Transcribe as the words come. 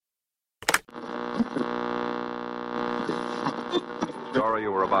The story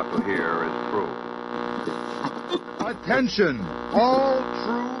you were about to hear is true. Attention, all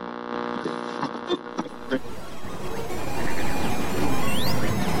true.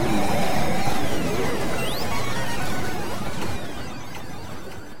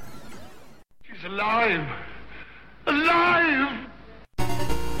 She's alive! Alive!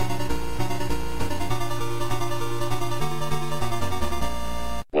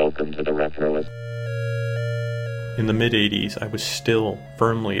 Welcome to the Retro List. In the mid-'80s, I was still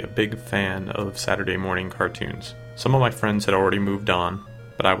firmly a big fan of Saturday morning cartoons. Some of my friends had already moved on,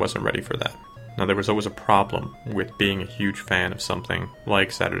 but I wasn't ready for that. Now, there was always a problem with being a huge fan of something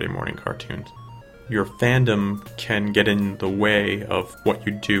like Saturday morning cartoons. Your fandom can get in the way of what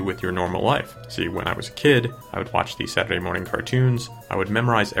you do with your normal life. See, when I was a kid, I would watch these Saturday morning cartoons. I would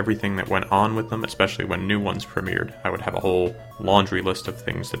memorize everything that went on with them, especially when new ones premiered. I would have a whole laundry list of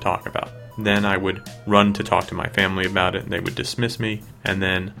things to talk about. Then I would run to talk to my family about it, and they would dismiss me. And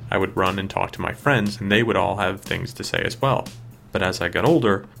then I would run and talk to my friends, and they would all have things to say as well. But as I got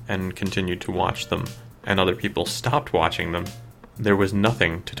older and continued to watch them, and other people stopped watching them, there was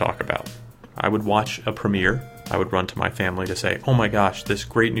nothing to talk about. I would watch a premiere. I would run to my family to say, oh my gosh, this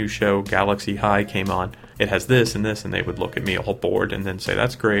great new show, Galaxy High, came on. It has this and this, and they would look at me all bored and then say,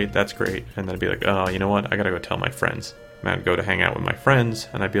 that's great. And then I'd be like, oh, you know what? I gotta go tell my friends. And I'd go to hang out with my friends,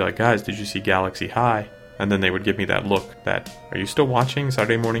 and I'd be like, guys, did you see Galaxy High? And then they would give me that look, that, are you still watching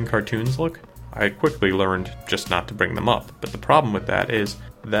Saturday morning cartoons look? I quickly learned just not to bring them up. But the problem with that is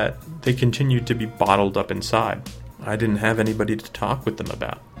that they continued to be bottled up inside. I didn't have anybody to talk with them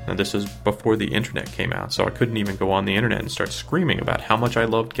about. Now, this is before the internet came out, so I couldn't even go on the internet and start screaming about how much I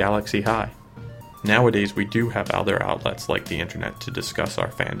loved Galaxy High. Nowadays, we do have other outlets like the internet to discuss our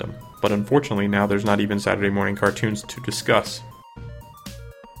fandom, but unfortunately now there's not even Saturday morning cartoons to discuss.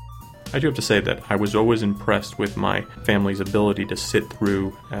 I do have to say that I was always impressed with my family's ability to sit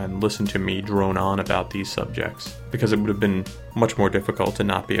through and listen to me drone on about these subjects, because it would have been much more difficult to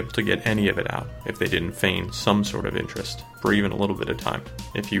not be able to get any of it out if they didn't feign some sort of interest for even a little bit of time.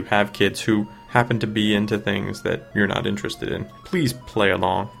 If you have kids who happen to be into things that you're not interested in, please play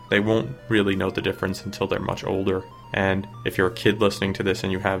along. They won't really know the difference until they're much older, and if you're a kid listening to this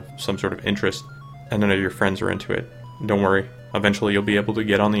and you have some sort of interest and none of your friends are into it, don't worry. Eventually you'll be able to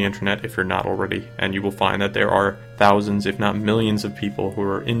get on the internet if you're not already, and you will find that there are thousands, if not millions of people who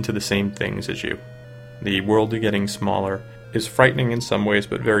are into the same things as you. The world getting smaller is frightening in some ways,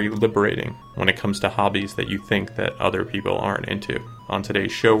 but very liberating when it comes to hobbies that you think that other people aren't into. On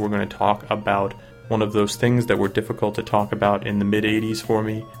today's show, we're going to talk about one of those things that were difficult to talk about in the mid-'80s for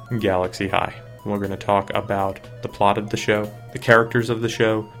me, Galaxy High. We're going to talk about the plot of the show, the characters of the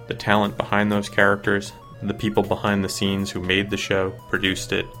show, the talent behind those characters, the people behind the scenes who made the show,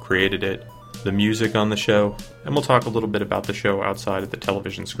 produced it, created it, the music on the show, and we'll talk a little bit about the show outside of the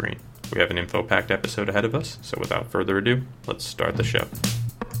television screen. We have an info-packed episode ahead of us, so without further ado, let's start the show.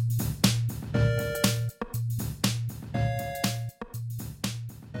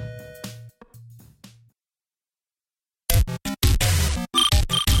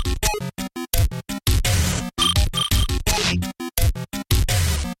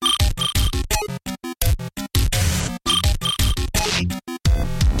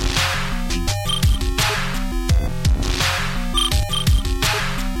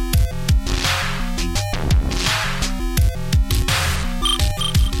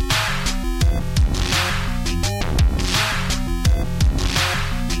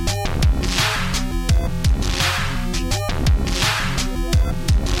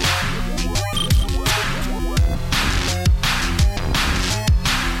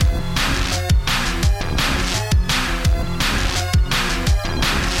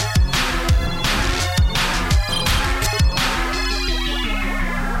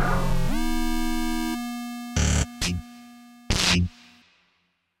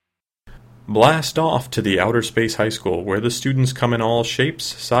 Blast off to the Outer Space High School, where the students come in all shapes,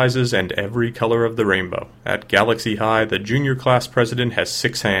 sizes, and every color of the rainbow. At Galaxy High, the junior class president has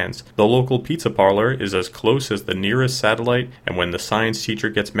 6 hands. The local pizza parlor is as close as the nearest satellite, and when the science teacher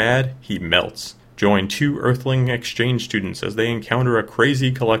gets mad, he melts. Join 2 Earthling exchange students as they encounter a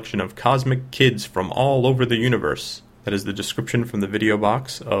crazy collection of cosmic kids from all over the universe. That is the description from the video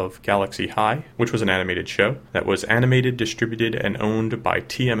box of Galaxy High, which was an animated show that was animated, distributed, and owned by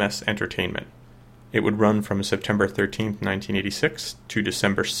TMS Entertainment. It would run from September 13th, 1986 to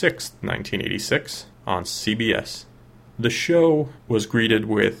December 6th, 1986 on CBS. The show was greeted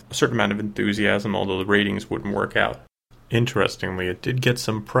with a certain amount of enthusiasm, although the ratings wouldn't work out. Interestingly, it did get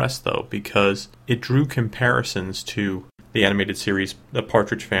some press, though, because it drew comparisons to the animated series The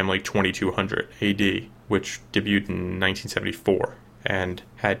Partridge Family 2200 AD, which debuted in 1974, and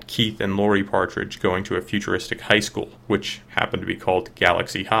had Keith and Lori Partridge going to a futuristic high school, which happened to be called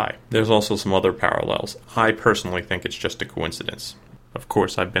Galaxy High. There's also some other parallels. I personally think it's just a coincidence. Of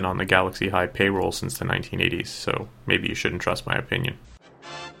course, I've been on the Galaxy High payroll since the 1980s, so maybe you shouldn't trust my opinion.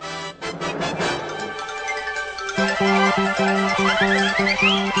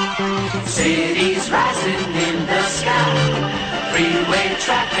 Cities rising in the sky, freeway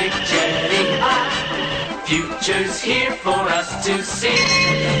traffic jetting by. Future's here for us to see.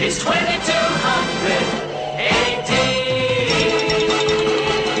 It's 2200 AD.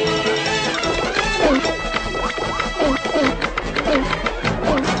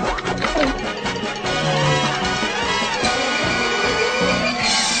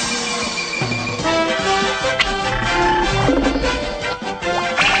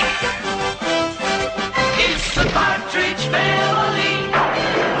 It's the Partridge Family,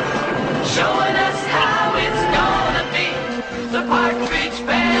 showing us how it's gonna be. The Partridge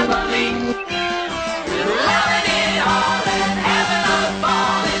Family, loving it all and having a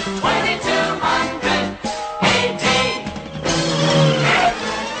ball. It's 2200 AD.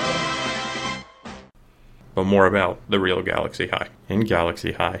 But more about the real Galaxy High. In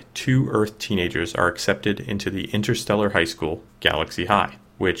Galaxy High, 2 Earth teenagers are accepted into the interstellar high school, Galaxy High,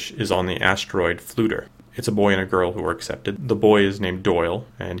 which is on the asteroid Fluter. It's a boy and a girl who are accepted. The boy is named Doyle,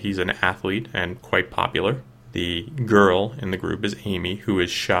 and he's an athlete and quite popular. The girl in the group is Amy, who is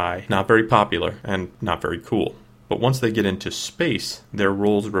shy, not very popular, and not very cool. But once they get into space, their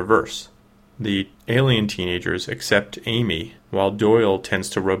roles reverse. The alien teenagers accept Amy, while Doyle tends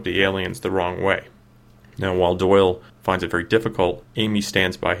to rub the aliens the wrong way. Now, while Doyle finds it very difficult, Amy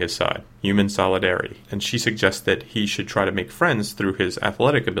stands by his side, human solidarity, and she suggests that he should try to make friends through his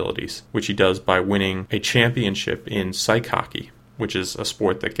athletic abilities, which he does by winning a championship in psych hockey, which is a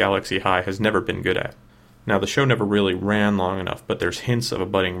sport that Galaxy High has never been good at. Now, the show never really ran long enough, but there's hints of a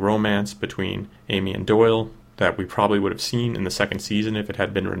budding romance between Amy and Doyle that we probably would have seen in the second season if it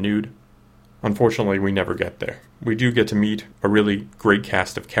had been renewed. Unfortunately, we never get there. We do get to meet a really great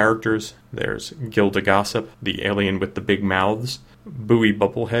cast of characters. There's Gilda Gossip, the alien with the big mouths, Bowie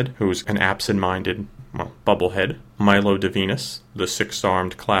Bubblehead, who's an absent-minded, bubblehead, Milo DeVenus, the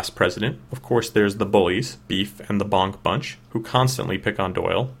six-armed class president. Of course, there's the bullies, Beef and the Bonk Bunch, who constantly pick on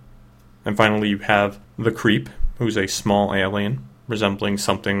Doyle. And finally, you have the Creep, who's a small alien, resembling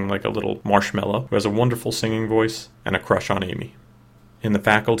something like a little marshmallow, who has a wonderful singing voice and a crush on Amy. In the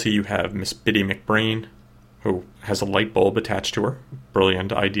faculty, you have Miss Biddy McBrain, who has a light bulb attached to her.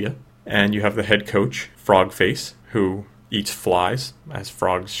 Brilliant idea. And you have the head coach, Frogface, who eats flies, as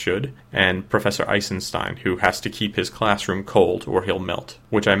frogs should, and Professor Eisenstein, who has to keep his classroom cold or he'll melt,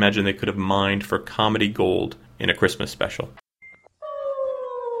 which I imagine they could have mined for comedy gold in a Christmas special.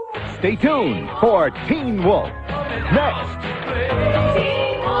 Stay tuned for Teen Wolf. Next.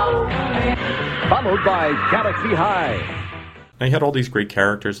 Followed by Galaxy High. Now, you had all these great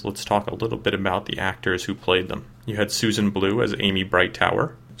characters. Let's talk a little bit about the actors who played them. You had Susan Blue as Amy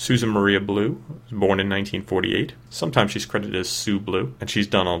Brightower. Susan Maria Blue was born in 1948. Sometimes she's credited as Sue Blue, and she's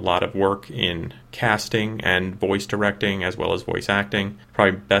done a lot of work in casting and voice directing as well as voice acting.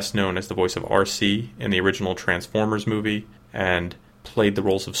 Probably best known as the voice of RC in the original Transformers movie, and played the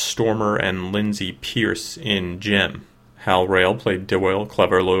roles of Stormer and Lindsay Pierce in Gem. Hal Rail played Doyle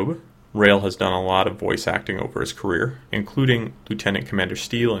Cleverlobe. Rail has done a lot of voice acting over his career, including Lieutenant Commander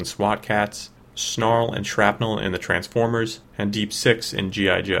Steele in SWAT Cats, Snarl and Shrapnel in the Transformers, and Deep Six in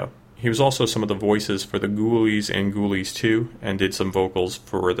G.I. Joe. He was also some of the voices for the Ghoulies in Ghoulies 2, and did some vocals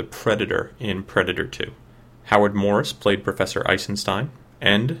for the Predator in Predator 2. Howard Morris played Professor Eisenstein,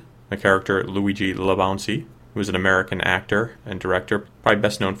 and the character Luigi Labouncy, who was an American actor and director, probably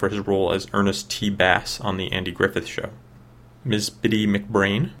best known for his role as Ernest T. Bass on The Andy Griffith Show. Ms. Biddy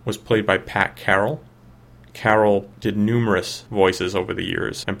McBrain was played by Pat Carroll. Carroll did numerous voices over the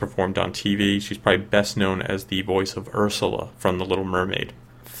years and performed on TV. She's probably best known as the voice of Ursula from The Little Mermaid.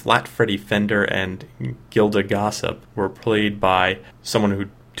 Flat Freddie Fender and Gilda Gossip were played by someone who,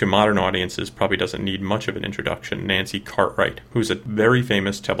 to modern audiences, probably doesn't need much of an introduction, Nancy Cartwright, who's a very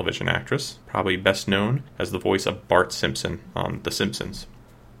famous television actress, probably best known as the voice of Bart Simpson on The Simpsons.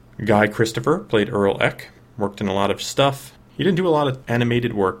 Guy Christopher played Earl Eck, worked in a lot of stuff. He didn't do a lot of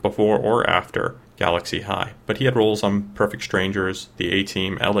animated work before or after Galaxy High, but he had roles on Perfect Strangers, The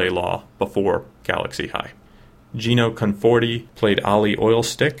A-Team, LA Law before Galaxy High. Gino Conforti played Ollie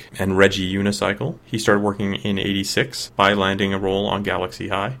Oilstick and Reggie Unicycle. He started working in '86 by landing a role on Galaxy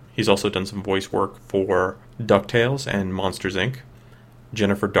High. He's also done some voice work for DuckTales and Monsters, Inc.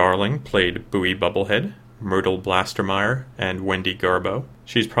 Jennifer Darling played Bowie Bubblehead. Myrtle Blastermeyer and Wendy Garbo.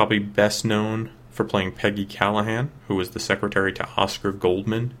 She's probably best known for playing Peggy Callahan, who was the secretary to Oscar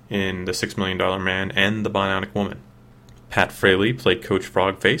Goldman in The $6 Million Man and The Bionic Woman. Pat Fraley played Coach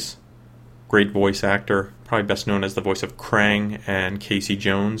Frogface. Great voice actor, probably best known as the voice of Krang and Casey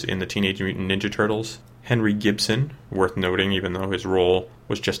Jones in the Teenage Mutant Ninja Turtles. Henry Gibson, worth noting even though his role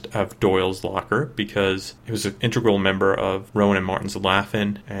was just of Doyle's locker, because he was an integral member of Rowan and Martin's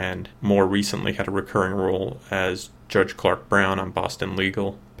Laugh-In, and more recently had a recurring role as Judge Clark Brown on Boston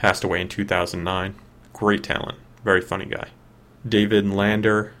Legal. Passed away in 2009. Great talent. Very funny guy. David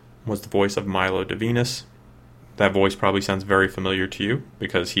Lander was the voice of Milo DeVenus. That voice probably sounds very familiar to you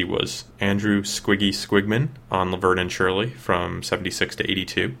because he was Andrew Squiggy Squigman on Laverne and Shirley from 76 to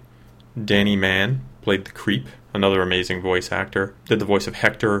 82. Danny Mann played the Creep, another amazing voice actor. Did the voice of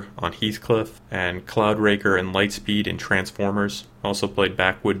Hector on Heathcliff and Cloudraker and Lightspeed in Transformers. Also played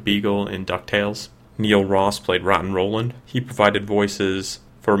Backwood Beagle in DuckTales. Neil Ross played Rotten Roland. He provided voices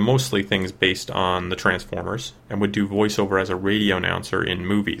for mostly things based on the Transformers, and would do voiceover as a radio announcer in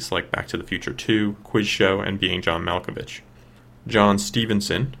movies like Back to the Future 2, Quiz Show, and Being John Malkovich. John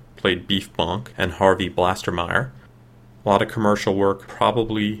Stevenson played Beef Bonk and Harvey Blastermeyer. A lot of commercial work.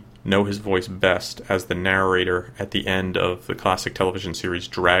 Probably know his voice best as the narrator at the end of the classic television series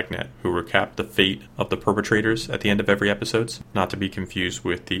Dragnet, who recapped the fate of the perpetrators at the end of every episode, not to be confused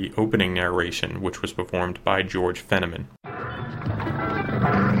with the opening narration, which was performed by George Fenneman.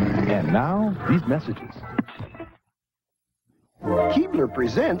 And now, these messages. Keebler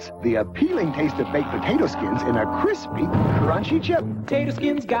presents the appealing taste of baked potato skins in a crispy, crunchy chip. Potato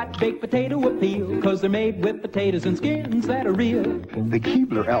skins got baked potato appeal, 'cause they're made with potatoes and skins that are real. The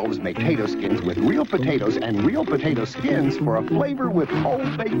Keebler elves make potato skins with real potatoes and real potato skins for a flavor with whole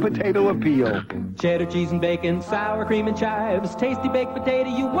baked potato appeal. Cheddar cheese and bacon, sour cream and chives, tasty baked potato,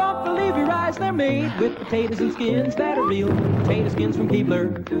 you won't believe your eyes. They're made with potatoes and skins that are real. Potato skins from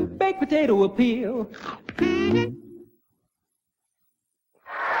Keebler, baked potato appeal.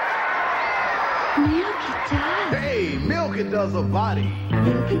 Milk it does. Hey, milk it does a body.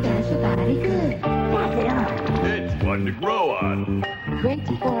 Milk it does a body good. Pass it on. It's fun to grow on. Great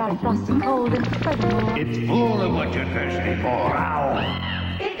for our frosty cold and furthermore. It's full of what you're thirsty for. Ow!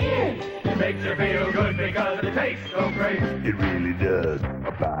 It is. It makes you feel good because it tastes so great. It really does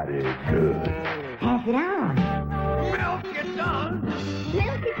a body good. Pass it on. Milk it does.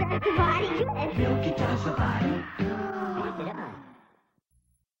 Milk it does a body good. Milk it does a body. Pass it on.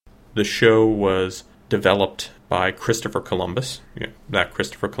 The show was developed by Christopher Columbus, that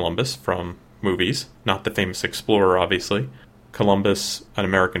Christopher Columbus from movies, not the famous explorer, obviously. Columbus, an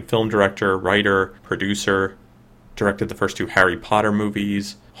American film director, writer, producer, directed the first two Harry Potter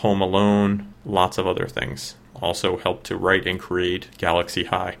movies, Home Alone, lots of other things. Also helped to write and create Galaxy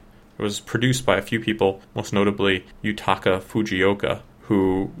High. It was produced by a few people, most notably Yutaka Fujioka,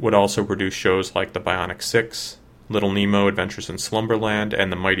 who would also produce shows like The Bionic Six, Little Nemo, Adventures in Slumberland,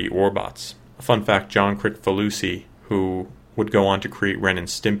 and The Mighty Orbots. A fun fact, John Kricfalusi, who would go on to create Ren and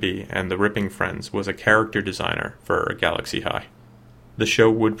Stimpy and The Ripping Friends, was a character designer for Galaxy High. The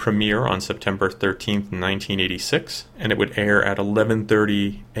show would premiere on September 13th, 1986, and it would air at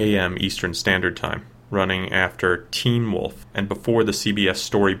 11:30 a.m. Eastern Standard Time, running after Teen Wolf and before the CBS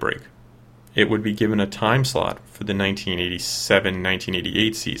Story Break. It would be given a time slot for the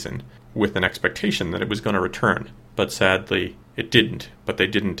 1987-1988 season, with an expectation that it was going to return, but sadly it didn't. But they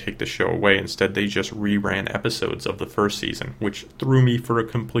didn't take the show away. Instead, they just reran episodes of the first season, which threw me for a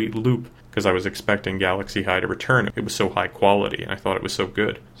complete loop because I was expecting Galaxy High to return. It was so high quality and I thought it was so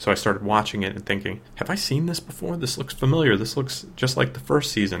good. So I started watching it and thinking, have I seen this before? This looks familiar. This looks just like the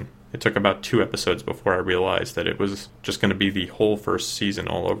first season. It took about 2 episodes before I realized that it was just going to be the whole first season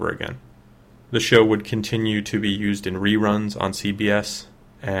all over again. The show would continue to be used in reruns on CBS,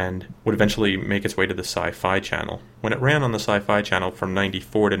 and would eventually make its way to the Sci-Fi Channel. When it ran on the Sci-Fi Channel from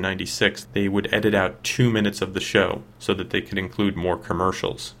 94 to 96, they would edit out 2 minutes of the show so that they could include more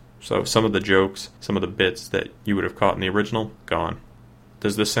commercials. So some of the jokes, some of the bits that you would have caught in the original, gone.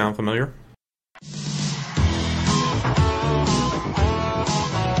 Does this sound familiar?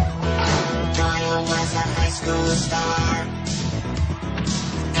 Doyle was a high school star.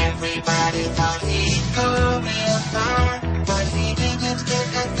 Everybody thought he'd go real far, but he didn't get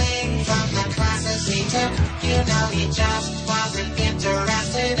a thing from the classes he took. You know, he just wasn't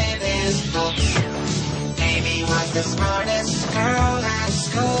interested in his books. Amy was the smartest girl at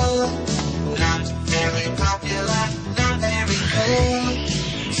school. Not very popular, not very cool.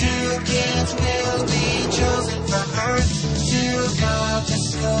 2 kids will be chosen from Earth to go to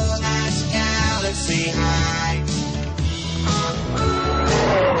school at Galaxy High.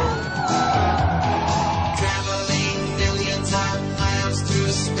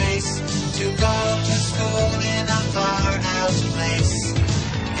 race to go to school in a far out place.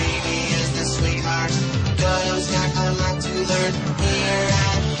 Amy is the sweetheart, Doyle's got a lot to learn here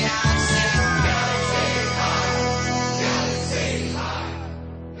at Galaxy High.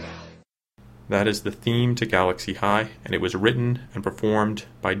 That is the theme to Galaxy High, and it was written and performed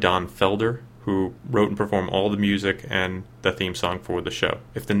by Don Felder, who wrote and performed all the music and the theme song for the show.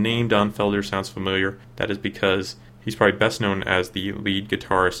 If the name Don Felder sounds familiar, that is because he's probably best known as the lead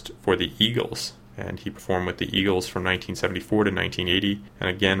guitarist for the Eagles, and he performed with the Eagles from 1974 to 1980, and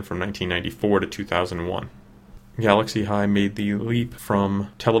again from 1994 to 2001. Galaxy High made the leap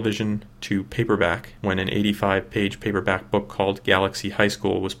from television to paperback when an 85-page paperback book called Galaxy High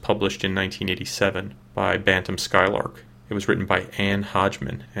School was published in 1987 by Bantam Skylark. It was written by Anne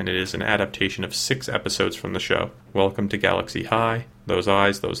Hodgman, and it is an adaptation of 6 episodes from the show. Welcome to Galaxy High, Those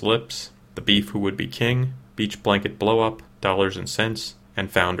Eyes, Those Lips, The Beef Who Would Be King, Beach Blanket Blow Up, Dollars and Cents, and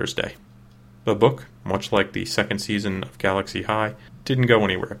Founders Day. The book, much like the second season of Galaxy High, didn't go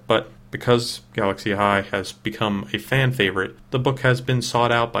anywhere, but because Galaxy High has become a fan favorite, the book has been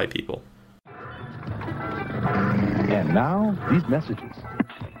sought out by people. And now, these messages.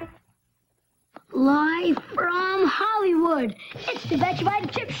 Live from Hollywood, it's the Bet You Buy the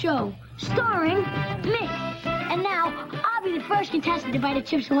Chip Show, starring me. And now, I'll be the first contestant to bite a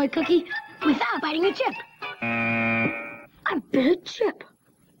Chips Ahoy cookie without biting a chip. I bit a chip,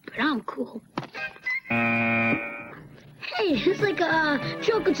 but I'm cool. Hey, it's like a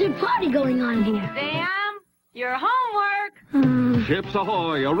chocolate chip party going on here. Sam, your homework. Chips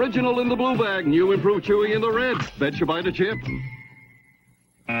Ahoy, original in the blue bag, new improved chewy in the red. Bet you buy the chip.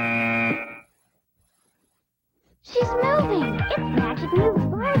 She's moving. It's Magic Moves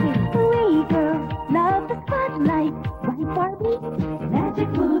Barbie. Hey, girl, love the spotlight. Right, Barbie? Magic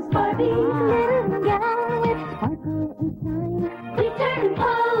Moves Barbie. Little gal with sparkle and shine. We turn and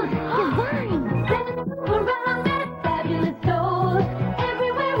pose. Divine. Then around that fabulous toes.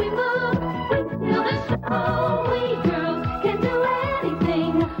 Everywhere we move, we feel the show. We girls can do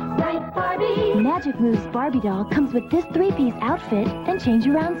anything. Right, Barbie? Magic Moves Barbie doll comes with this 3-piece outfit and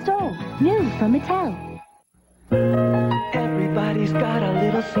change-around stole. New from Mattel. Everybody's got a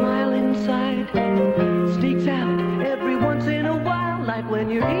little smile inside. Sneaks out every once in a while. Like when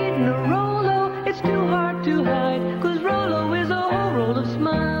you're eating a Rolo, it's too hard to hide. 'Cause Rolo is a whole roll of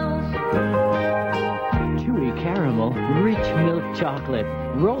smiles. Chewy caramel, rich milk chocolate.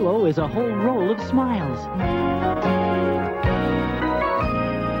 Rolo is a whole roll of smiles.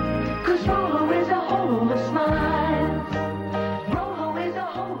 'Cause Rolo is a whole roll of smiles. Rolo is a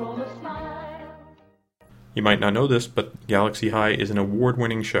whole roll of smiles. You might not know this, but Galaxy High is an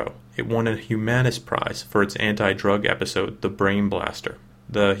award-winning show. It won a Humanis Prize for its anti-drug episode, The Brain Blaster.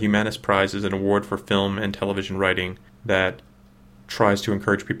 The Humanis Prize is an award for film and television writing that tries to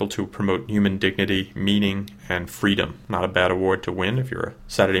encourage people to promote human dignity, meaning, and freedom. Not a bad award to win if you're a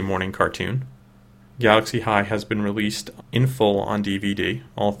Saturday morning cartoon. Galaxy High has been released in full on DVD.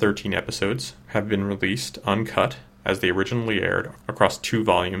 All 13 episodes have been released uncut, as they originally aired, across 2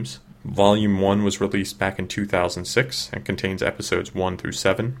 volumes. Volume 1 was released back in 2006 and contains episodes 1 through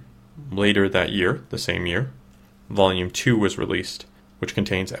 7. Later that year, the same year, Volume 2 was released, which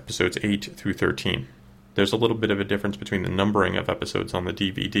contains episodes 8 through 13. There's a little bit of a difference between the numbering of episodes on the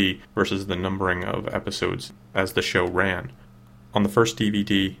DVD versus the numbering of episodes as the show ran. On the first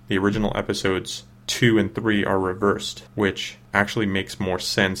DVD, the original episodes 2 and 3 are reversed, which actually makes more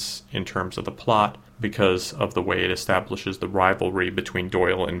sense in terms of the plot because of the way it establishes the rivalry between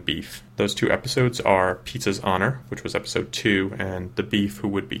Doyle and Beef. Those 2 episodes are Pizza's Honor, which was episode 2, and The Beef Who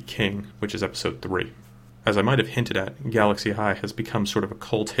Would Be King, which is episode 3. As I might have hinted at, Galaxy High has become sort of a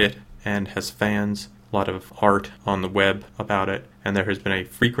cult hit and has fans, a lot of art on the web about it, and there has been a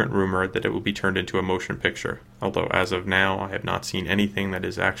frequent rumor that it will be turned into a motion picture, although as of now I have not seen anything that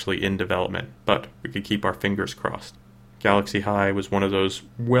is actually in development, but we could keep our fingers crossed. Galaxy High was one of those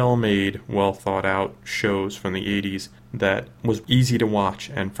well-made, well-thought-out shows from the 80s that was easy to watch,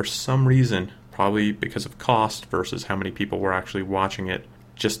 and for some reason, probably because of cost versus how many people were actually watching it,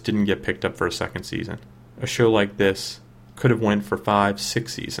 just didn't get picked up for a second season. A show like this could have went for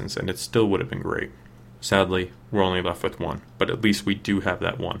 5-6 seasons, and it still would have been great. Sadly, we're only left with 1, but at least we do have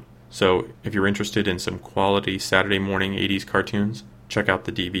that 1. So if you're interested in some quality Saturday morning 80s cartoons, check out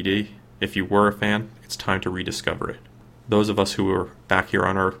the DVD. If you were a fan, it's time to rediscover it. Those of us who were back here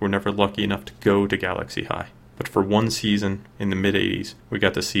on Earth were never lucky enough to go to Galaxy High. But for 1 season in the mid-80s, we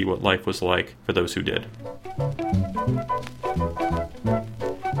got to see what life was like for those who did.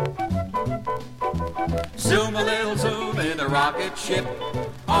 Zoom a little zoom in a rocket ship.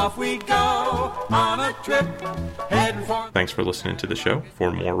 off we go on a trip, heading for... Thanks for listening to the show.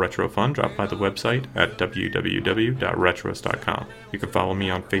 For more retro fun, drop by the website at www.retroist.com. You can follow me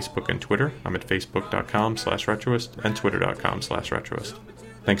on Facebook and Twitter. I'm at facebook.com/retroist and twitter.com/retroist.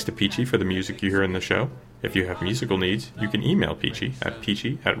 Thanks to Peachy for the music you hear in the show. If you have musical needs, you can email Peachy at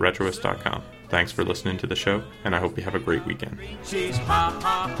peachy@retroist.com. Thanks for listening to the show, and I hope you have a great weekend. Cheese, ha,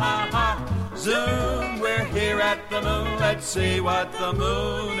 ha, ha, ha. Zoom, we're here at the moon. Let's see what the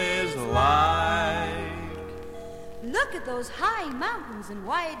moon is like. Look at those high mountains and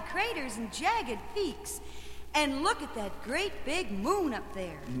wide craters and jagged peaks. And look at that great big moon up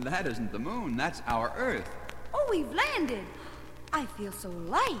there. That isn't the moon, that's our Earth. Oh, we've landed. I feel so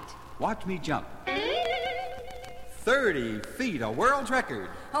light. Watch me jump. 30 feet, a world's record.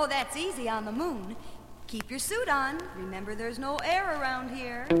 Oh, that's easy on the moon. Keep your suit on. Remember, there's no air around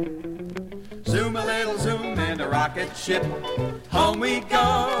here. Zoom a little zoom in a rocket ship. Home we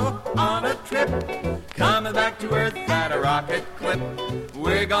go on a trip. Coming back to Earth at a rocket clip.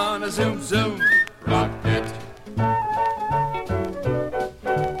 We're gonna zoom, zoom, rocket.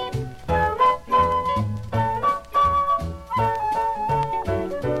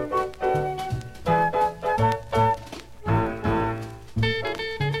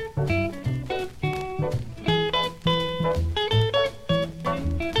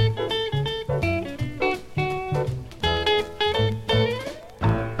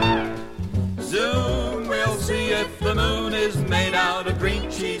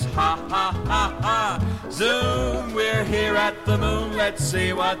 Zoom, we're here at the moon. Let's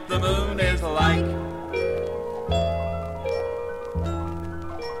see what the moon is like.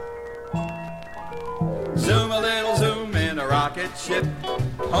 Zoom a little zoom in a rocket ship.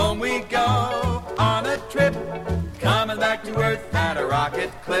 Home we go on a trip. Coming back to Earth at a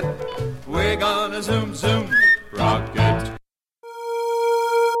rocket clip. We're gonna zoom, zoom, rocket.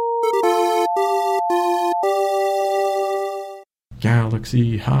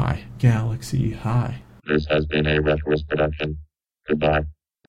 Galaxy high, galaxy high. This has been a Retroist production. Goodbye.